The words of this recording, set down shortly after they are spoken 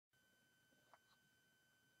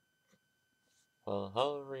Well,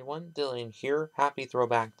 hello everyone, Dylan here. Happy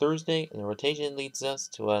Throwback Thursday, and the rotation leads us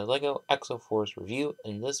to a LEGO Exo-Force review,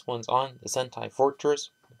 and this one's on the Sentai Fortress,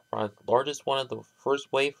 the largest one of the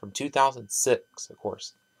first wave from 2006, of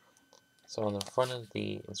course. So on the front of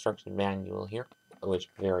the instruction manual here, which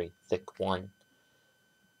very thick one,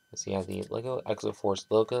 you have the LEGO Exo-Force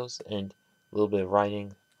logos and a little bit of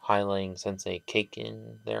writing highlighting Sensei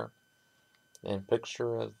Kaken there, and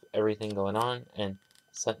picture of everything going on, and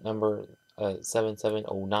set number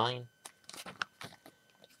 7709.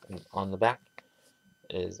 And on the back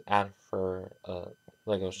is ad for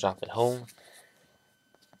LEGO Shop at Home,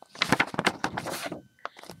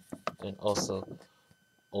 and also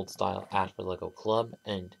old style ad for LEGO Club,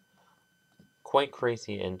 and quite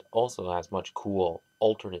crazy, and also as much cool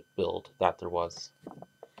alternate build that there was.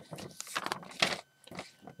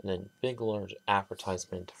 And then big large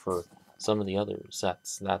advertisement for some of the other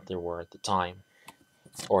sets that there were at the time,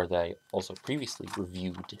 or that I also previously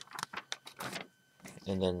reviewed.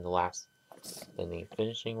 And then the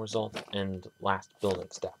finishing result and last building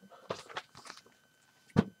step.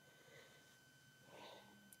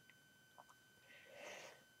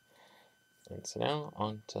 And so now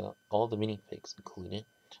on to all the minifigs included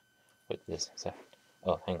with this set.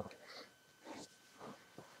 Oh, hang on.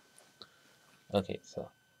 Okay, so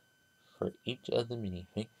for each of the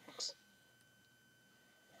minifigs,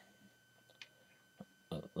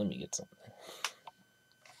 let me get something.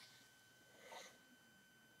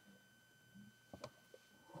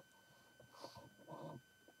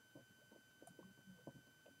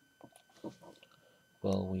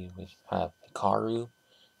 Well, we would have Hikaru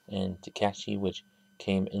and Takeshi, which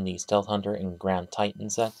came in the Stealth Hunter and Grand Titan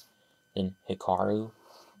set. Then Hikaru,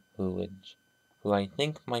 who I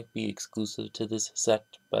think might be exclusive to this set,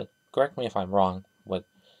 but correct me if I'm wrong, but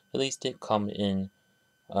at least did come in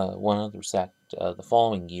one other set the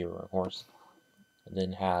following year, of course. And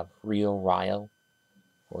then have Ryo,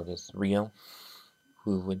 or this Rio,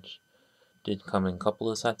 which did come in a couple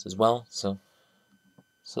of sets as well. So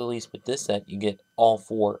at least with this set, you get all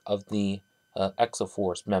four of the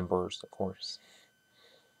Exo-Force members, of course.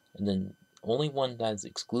 And then only one that's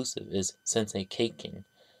exclusive is Sensei Kaken.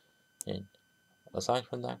 And aside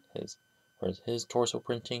from that, his torso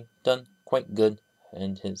printing done quite good,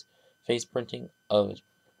 and his face printing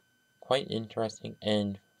quite interesting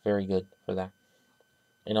and very good for that.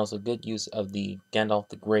 And also good use of the Gandalf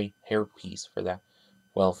the Grey hairpiece for that.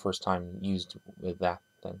 Well, first time used with that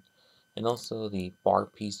then. And also the bar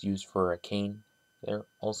piece used for a cane, they're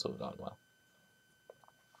also done well.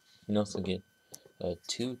 You also get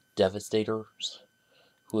two Devastators,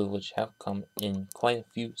 which have come in quite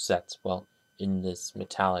a few sets, well, in this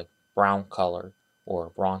metallic brown color or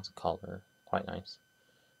bronze color, quite nice.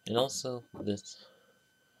 And also this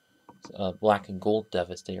black and gold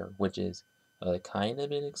Devastator, which is kind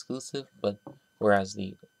of an exclusive, but whereas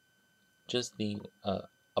just the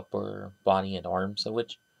upper body and arms,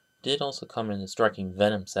 which did also come in the Striking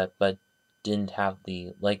Venom set, but didn't have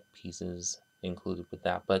the leg pieces included with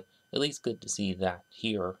that. But at least good to see that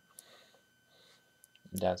here.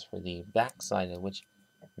 And as for the back side of which,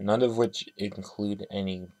 none of which include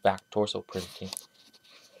any back torso printing.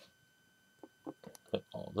 But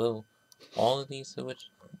although all of these of which,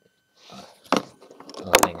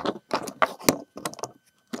 oh, hang on.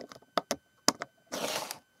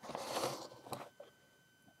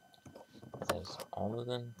 As all of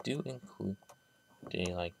them do include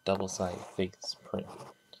a double-sided face print.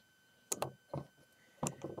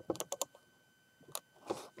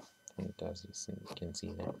 And as you can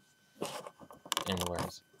see there. And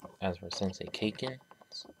whereas, as for Sensei Kaken,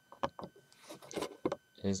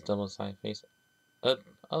 his double-sided face,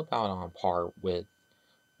 about on par with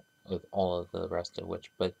all of the rest of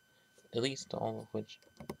which, but at least all of which,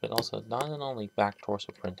 but also not only back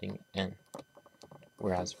torso printing, and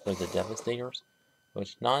whereas for the Devastators,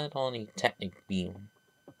 which not only Technic beam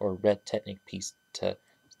or red Technic piece to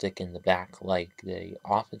stick in the back like they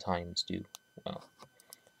oftentimes do. Well,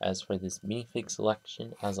 as for this minifig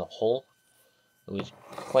selection as a whole, it was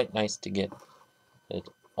quite nice to get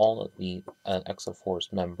all of the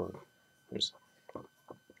Exo-Force members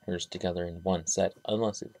together in one set,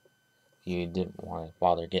 unless you didn't want to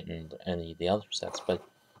bother getting any of the other sets.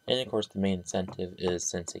 And of course the main incentive is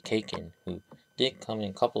Sensei Kaken, who did come in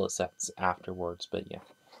a couple of sets afterwards, but yeah.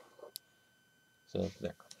 So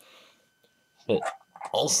there. But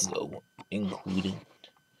also included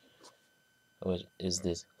is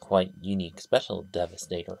this quite unique special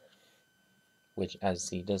Devastator, which, as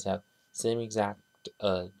he does have same exact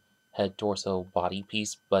head, torso, body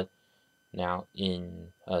piece, but now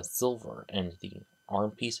in silver, and the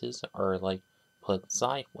arm pieces are like put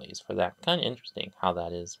sideways for that. Kind of interesting how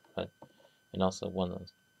that is, but and also one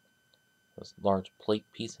of those large plate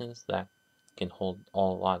pieces that can hold a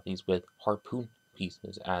lot of these with harpoon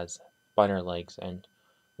pieces as spider legs, and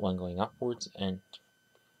one going upwards and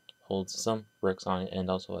holds some bricks on it, and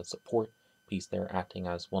also a support piece there acting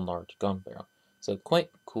as one large gun barrel. So quite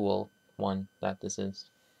cool one that this is.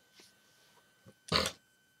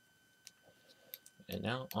 And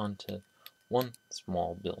now on to one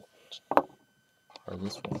small build, or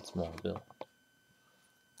this one small build.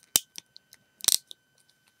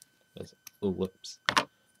 Oh, whoops,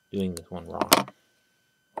 doing this one wrong.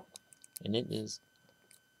 And it is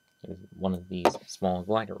one of these small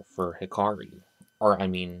glider for Hikari, or I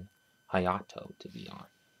mean Hayato to be on,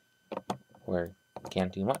 where you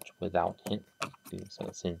can't do much without him doing so,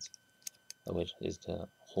 since which is to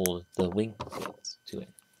hold the wing bits to it.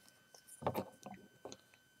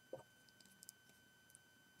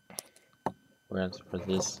 Whereas for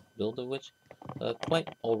this build of which, quite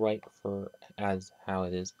alright for as how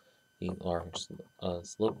it is, the large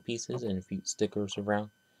slope pieces and a few stickers around,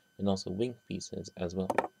 and also wing pieces as well.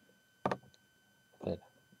 But,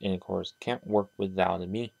 and of course, can't work without a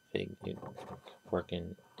minifig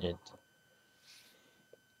working it,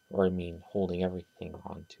 or I mean holding everything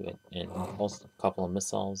onto it, and also a couple of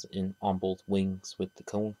missiles on both wings with the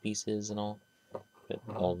cone pieces and all. But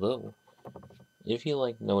although, if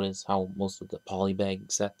you notice how most of the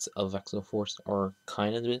polybag sets of Exo-Force are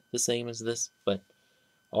kind of the same as this, but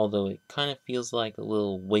although it kind of feels like a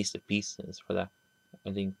little waste of pieces for that,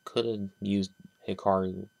 I think could have used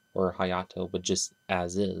Hikaru or Hayato, but just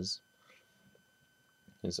as is.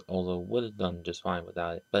 Although would have done just fine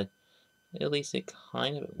without it, but at least it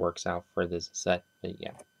kind of works out for this set. But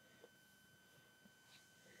yeah,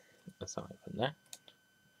 aside from that,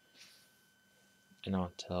 and on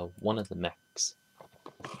to one of the mechs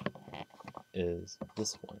is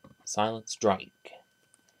this one, Silent Strike,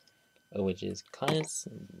 which is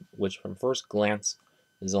which from first glance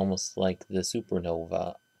is almost like the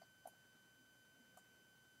Supernova.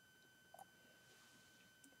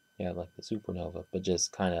 Yeah, like the Supernova, but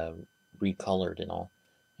just kind of recolored and all.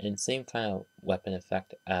 And same kind of weapon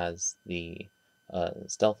effect as the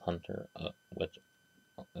Stealth Hunter, which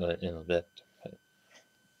in a bit. But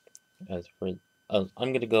as for,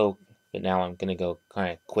 I'm gonna go, but now I'm gonna go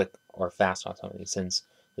kind of quick or fast on some of these, since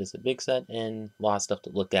this is a big set and a lot of stuff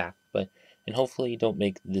to look at. But and hopefully don't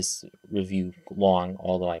make this review long,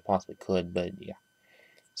 although I possibly could. But yeah,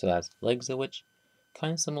 so that's Legs of Which,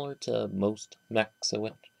 kind of similar to most mechs of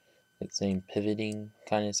Which. Like same pivoting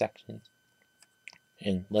kind of sections,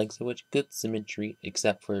 and Legs of Which good symmetry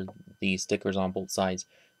except for the stickers on both sides,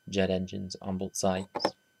 jet engines on both sides.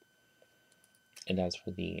 And as for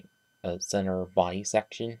the center body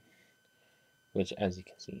section, which as you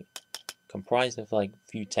can see comprised of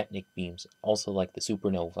few Technic beams, also like the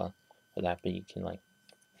Supernova for that, but you can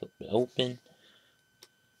flip it open,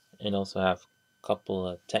 and also have a couple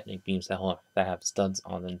of Technic beams that have studs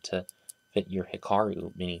on them to fit your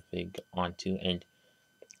Hikaru minifig onto, and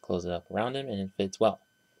close it up around him, and it fits well.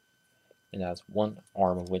 It has one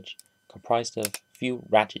arm of which comprised of a few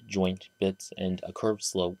ratchet joint bits and a curved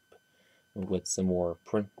slope with some more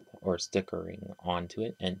print or stickering onto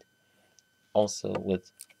it, and also with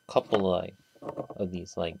a couple of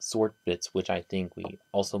these sword bits, which I think we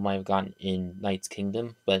also might have gotten in Knight's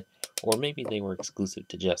Kingdom, but or maybe they were exclusive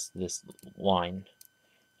to just this line.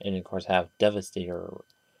 And of course have Devastator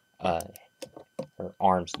or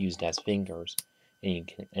arms used as fingers,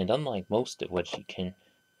 and unlike most of which you can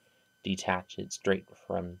detach it straight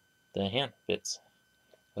from the hand bits,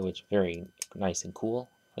 which very nice and cool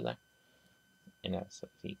for that. And that's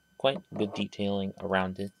quite good detailing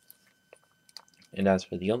around it. And as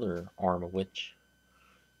for the other arm of which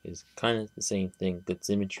is kind of the same thing, good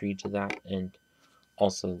symmetry to that, and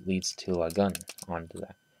also leads to a gun onto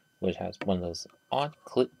that, which has one of those odd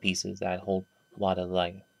clip pieces that hold a lot of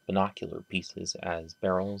binocular pieces as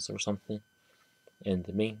barrels or something. And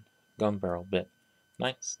the main gun barrel bit,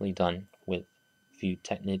 nicely done with a few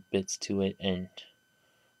Technic bits to it, and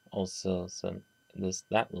also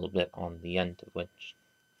that little bit on the end of which.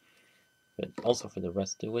 But also for the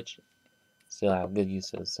rest of which, still have good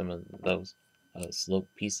use of some of those slope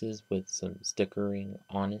pieces with some stickering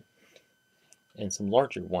on it, and some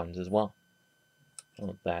larger ones as well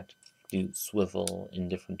that do swivel in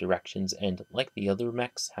different directions, and like the other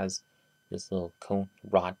mechs has this little cone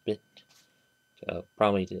rod bit,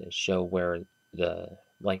 probably to show where the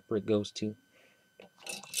light brick goes to.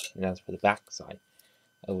 And as for the back side,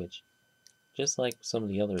 which just like some of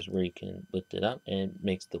the others where you can lift it up and it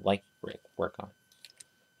makes the light brick work on.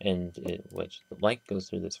 and which the light goes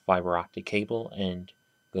through this fiber optic cable and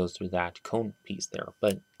goes through that cone piece there.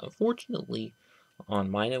 But unfortunately, on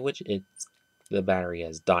mine, which the battery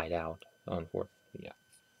has died out. Unfortunately, yeah.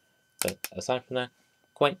 But aside from that,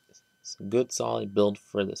 quite good solid build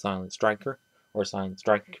for the Silent Striker or Silent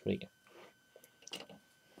Strike. Yeah.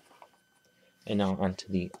 And now onto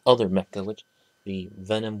the other mecha, which the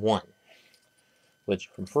Venom 1, which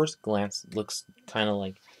from first glance looks kind of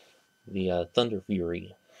like the Thunder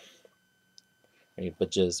Fury, right?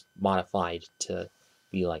 But just modified to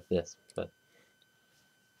be like this. But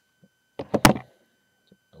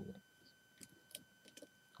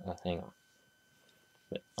hang on.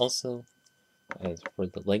 But also, as for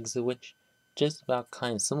the legs of which, just about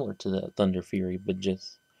kind of similar to the Thunder Fury, but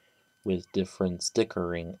just with different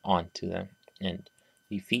stickering onto them. And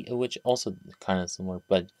the feet of which also kind of similar,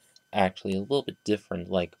 but actually a little bit different,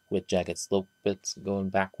 like with jagged slope bits going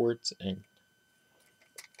backwards, and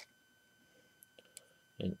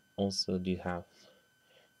also do have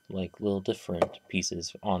like little different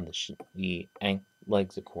pieces on the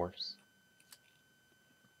legs, of course.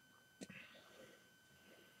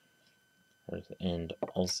 And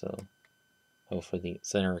also for the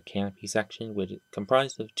center canopy section, which is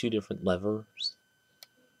comprised of two different levers,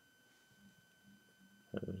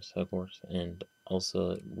 of course, and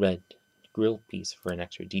also a red grill piece for an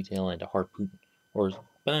extra detail and a harpoon, but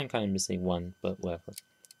I'm kind of missing one, but whatever.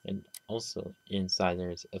 And also inside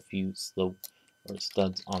there's a few slope or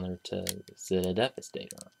studs on there to sit a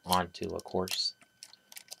Devastator onto, of course.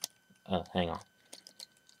 Hang on.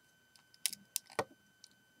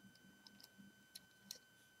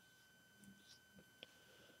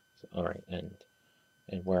 So, all right, and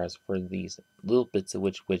whereas for these little bits of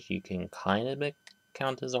which you can kind of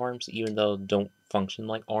count as arms, even though don't function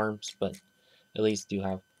like arms, but at least do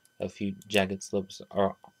have a few jagged slopes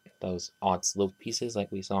or those odd slope pieces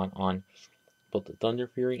like we saw on both the Thunder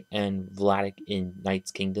Fury and Vladik in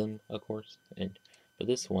Knight's Kingdom, of course. But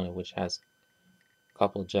this one, which has a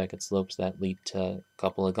couple of jagged slopes that lead to a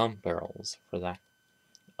couple of gun barrels for that.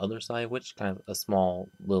 Other side, which kind of a small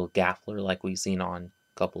little gaffler like we've seen on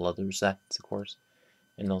a couple other sets, of course,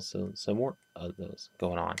 and also some more of those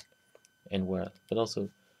going on. But also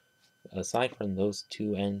aside from those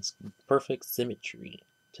two ends, perfect symmetry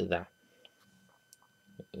to that,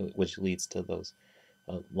 which leads to those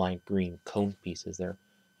lime green cone pieces there.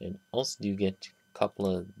 And also you get a couple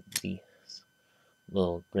of these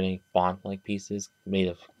little grenade bomb like pieces made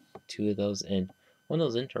of two of those, and one of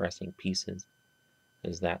those interesting pieces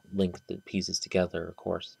is that link the pieces together, of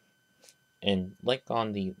course. And like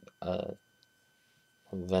on the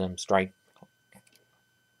Venom Strike,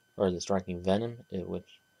 or the Striking Venom,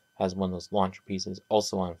 which has one of those launcher pieces,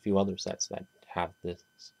 also on a few other sets that have this,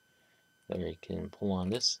 where you can pull on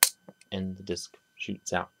this and the disc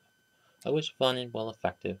shoots out. I wish fun and well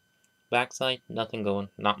effective. Backside, not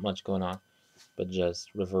much going on, but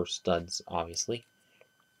just reverse studs, obviously.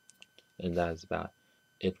 And that is about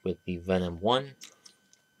it with the Venom 1.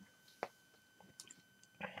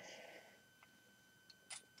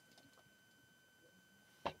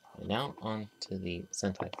 And now on to the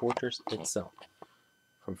Sentai Fortress itself.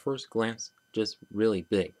 From first glance, just really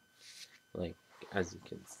big. Like, as you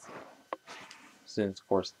can see. Since, of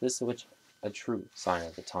course, this is a true sign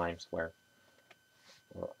of the times where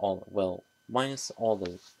minus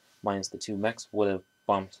the two mechs would have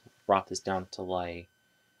brought this down to like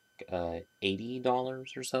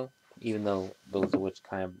 $80 or so, even though those of which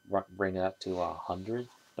kind of bring it up to $100.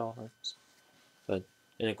 But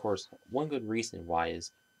and of course, one good reason why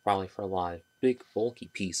is probably for a lot of big bulky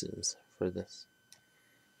pieces for this.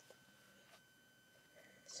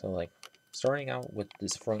 So like starting out with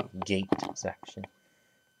this front gate section,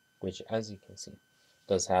 which as you can see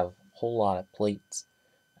does have a whole lot of plates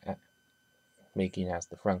making as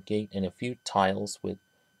the front gate, and a few tiles with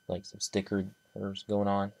like some stickers going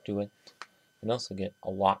on to it. And also get a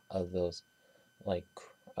lot of those like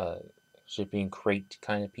shipping crate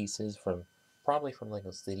kind of pieces probably from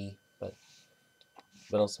Lego City, but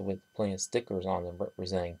also with plenty of stickers on them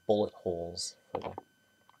representing bullet holes for them.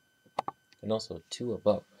 And also two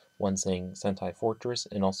above, one saying Sentai Fortress,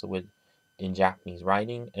 and also in Japanese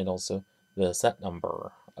writing, and also the set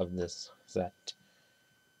number of this set.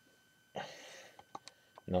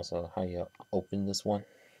 And also how you open this one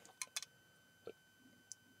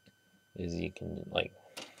is you can like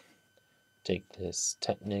take this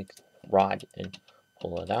Technic rod and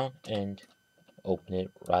pull it out and open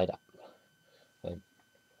it right up.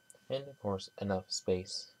 And of course enough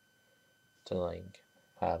space to like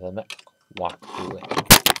have a mech walk through it.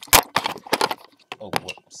 Oh,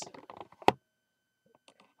 whoops.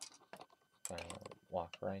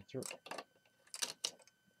 walk right through it.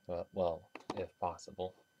 Well, if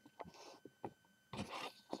possible.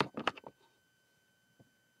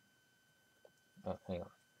 Oh, hang on.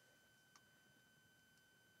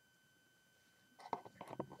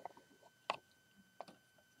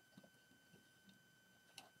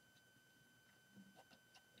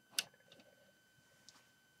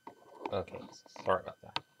 Okay, sorry about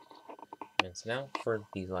that. And so now for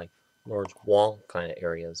these large wall kind of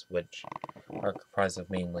areas, which are comprised of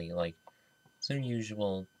mainly some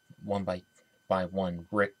usual by one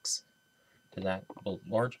bricks to that, both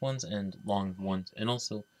large ones and long ones, and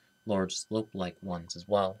also large slope-like ones as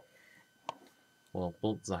well. Well,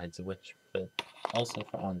 both sides of which, but also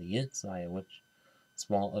on the inside of which,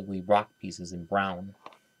 small ugly rock pieces in brown,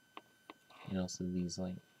 and also these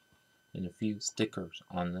and a few stickers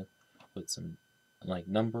on them with some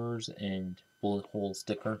numbers and bullet hole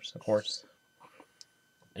stickers, of course.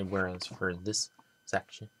 And whereas for this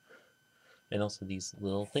section, and also these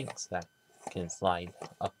little things that can slide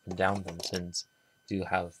up and down them, since do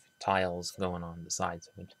have tiles going on the sides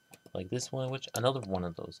of it, like this one, which another one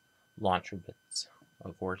of those launcher bits,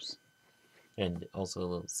 of course, and also a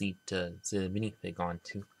little seat to sit a minifig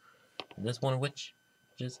onto. And this one, which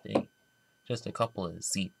just a couple of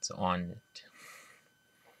seats on it.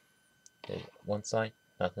 Okay, one side,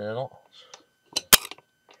 nothing at all.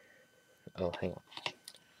 Oh, hang on.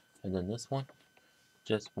 And then this one,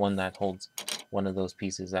 just one that holds one of those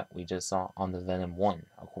pieces that we just saw on the Venom 1,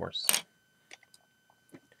 of course.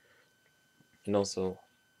 And also,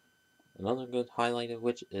 another good highlight of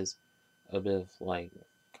which is a bit of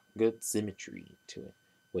good symmetry to it,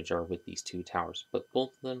 which are with these two towers, but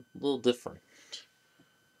both of them a little different.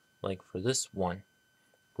 Like for this one,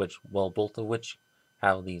 both of which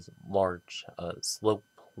have these large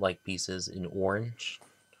slope-like pieces in orange,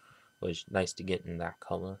 which is nice to get in that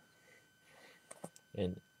color.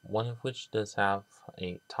 And one of which does have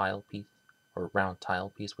a tile piece, or round tile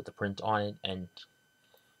piece with a print on it, and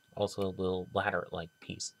also a little ladder-like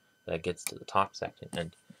piece that gets to the top section.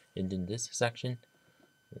 And in this section,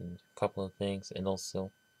 a couple of things, and also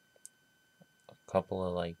a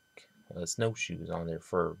couple of snowshoes on there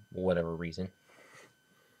for whatever reason.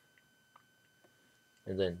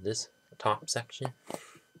 And then this top section,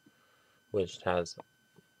 which has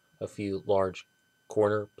a few large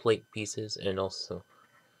corner plate pieces, and also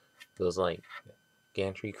those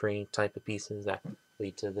gantry crane type of pieces that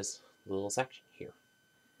lead to this little section here.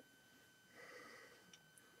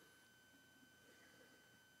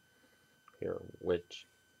 Which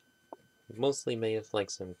mostly made of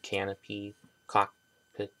some canopy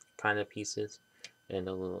cockpit kind of pieces, and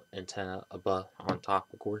a little antenna above on top,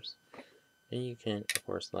 of course. And you can, of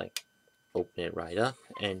course, open it right up,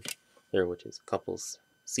 and there, which is a couple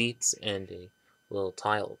seats and a little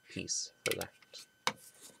tile piece for that.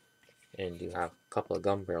 And you have a couple of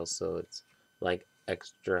gun barrels, so it's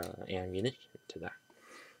extra ammunition to that.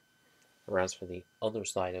 Whereas for the other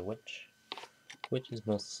side of which is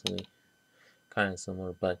mostly kind of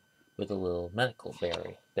similar, but with a little medical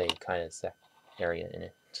bay kind of area in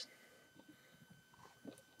it,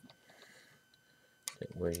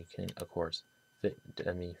 where you can, of course, fit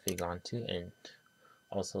a minifig onto, and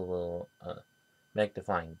also a little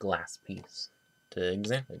magnifying glass piece to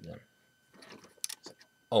examine them.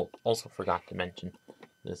 Oh, also forgot to mention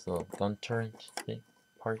this little gun turret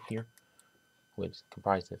part here, which is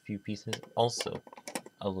comprised of a few pieces. Also,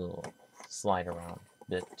 a little slide around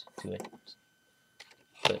bit to it.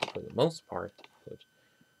 But for the most part, which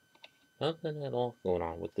nothing at all going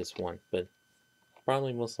on with this one, but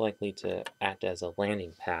probably most likely to act as a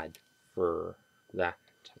landing pad for that,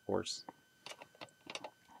 of course.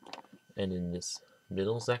 And in this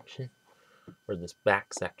middle section, or this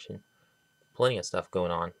back section, plenty of stuff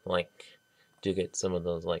going on, to get some of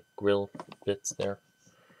those grill bits there,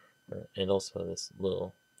 and also this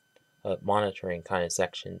little monitoring kind of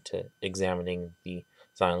section to examining the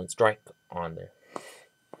silent strike on there,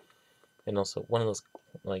 and also one of those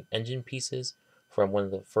engine pieces from one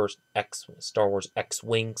of the first Star Wars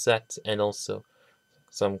X-Wing sets, and also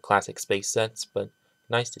some classic space sets, but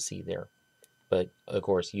nice to see there. But of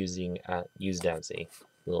course used as a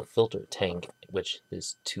little filter tank, which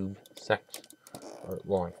this tube section, or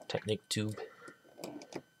long Technic tube,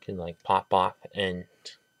 can pop off and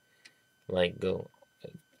go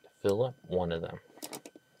fill up one of them.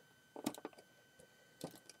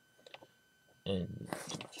 And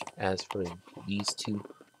as for these two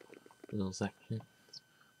little sections,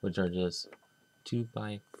 which are just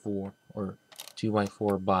 2x4 or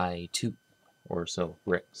 2x4 by 2 or so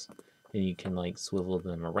bricks, and you can swivel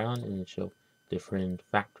them around and show different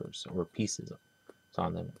factors or pieces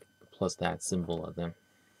on them, plus that symbol of them.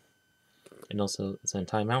 And also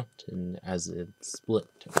Sentai Mountain as it's split,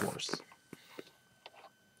 of course.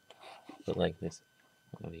 But like this,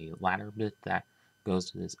 the ladder bit that goes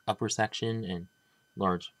to this upper section and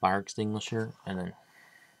large fire extinguisher, and then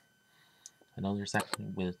another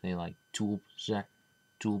section with a like tool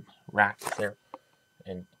rack there,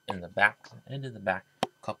 and in the back, end of the back,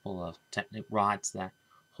 a couple of Technic rods that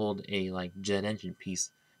hold a like jet engine piece,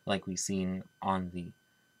 like we've seen on the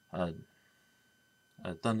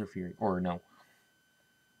Thunder Fury, or no,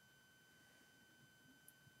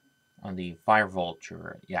 on the Fire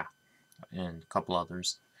Vulture, yeah, and a couple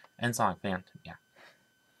others, and Sonic Phantom, yeah,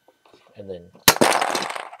 and then,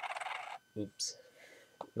 oops,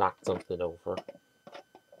 knocked something over,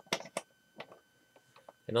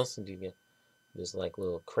 and also you get this like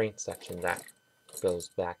little crane section that goes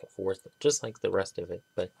back and forth, just like the rest of it,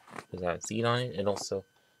 but there's a seat on it, and also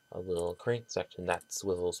a little crane section that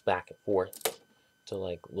swivels back and forth to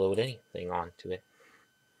like load anything onto it.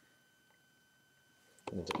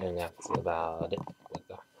 And that's about it.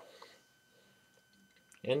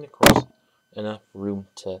 And of course, enough room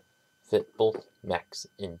to fit both mechs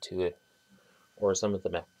into it, or some of the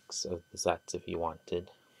mechs of the sets if you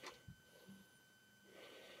wanted.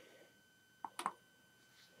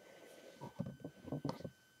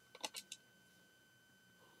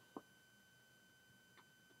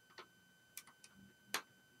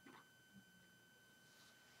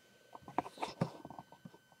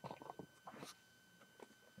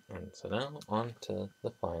 And so now on to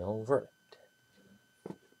the final verdict.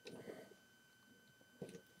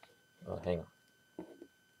 Oh, hang on.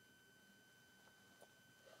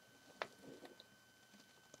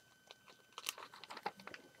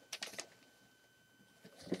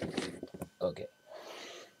 Okay.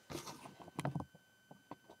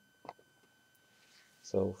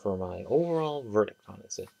 So for my overall verdict on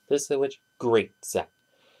it, this is a great set.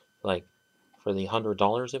 Like for the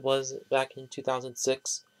 $100 it was back in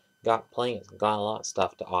 2006, got plenty, got a lot of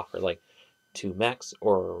stuff to offer, like 2 mechs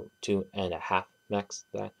or 2.5 mechs,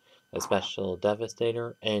 that a special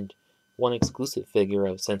Devastator, and 1 exclusive figure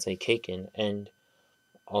of Sensei Kaken, and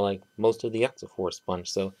like most of the Exo-Force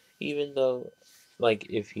bunch. So even though, like,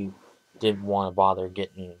 if you didn't want to bother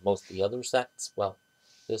getting most of the other sets, well,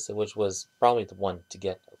 this which was probably the one to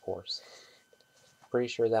get, of course. Pretty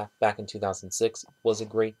sure that back in 2006 was a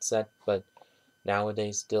great set, but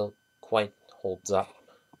nowadays still quite holds up.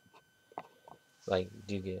 Like,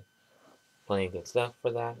 do get plenty of good stuff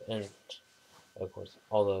for that, and of course,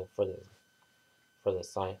 although for the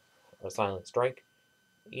Silent Strike,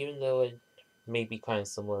 even though it may be kind of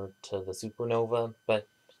similar to the Supernova, but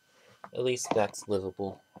at least that's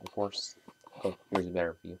livable, of course. Oh, here's a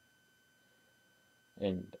better view.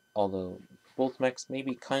 And although both mechs may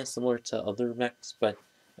be kind of similar to other mechs, but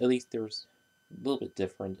at least there's a little bit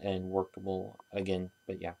different and workable again,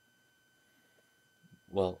 but yeah.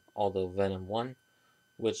 Well, although Venom 1,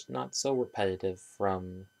 which not so repetitive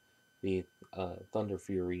from the Thunder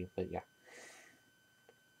Fury, but yeah.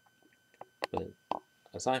 But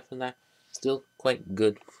aside from that, still quite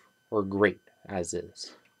good or great as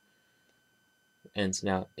is. And so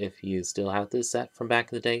now, if you still have this set from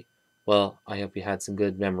back in the day, well, I hope you had some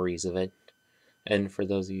good memories of it. And for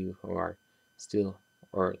those of you who are still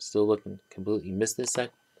looking, completely missed this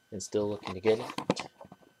set and still looking to get it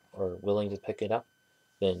or willing to pick it up,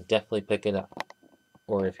 then definitely pick it up.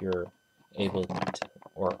 Or if you're able to,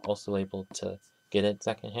 or also able to get it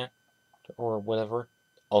secondhand or whatever,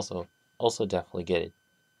 also definitely get it.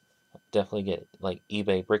 Definitely get it. Like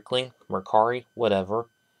eBay, Bricklink, Mercari, whatever.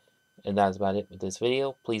 And that's about it with this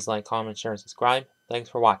video. Please like, comment, share, and subscribe. Thanks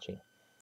for watching.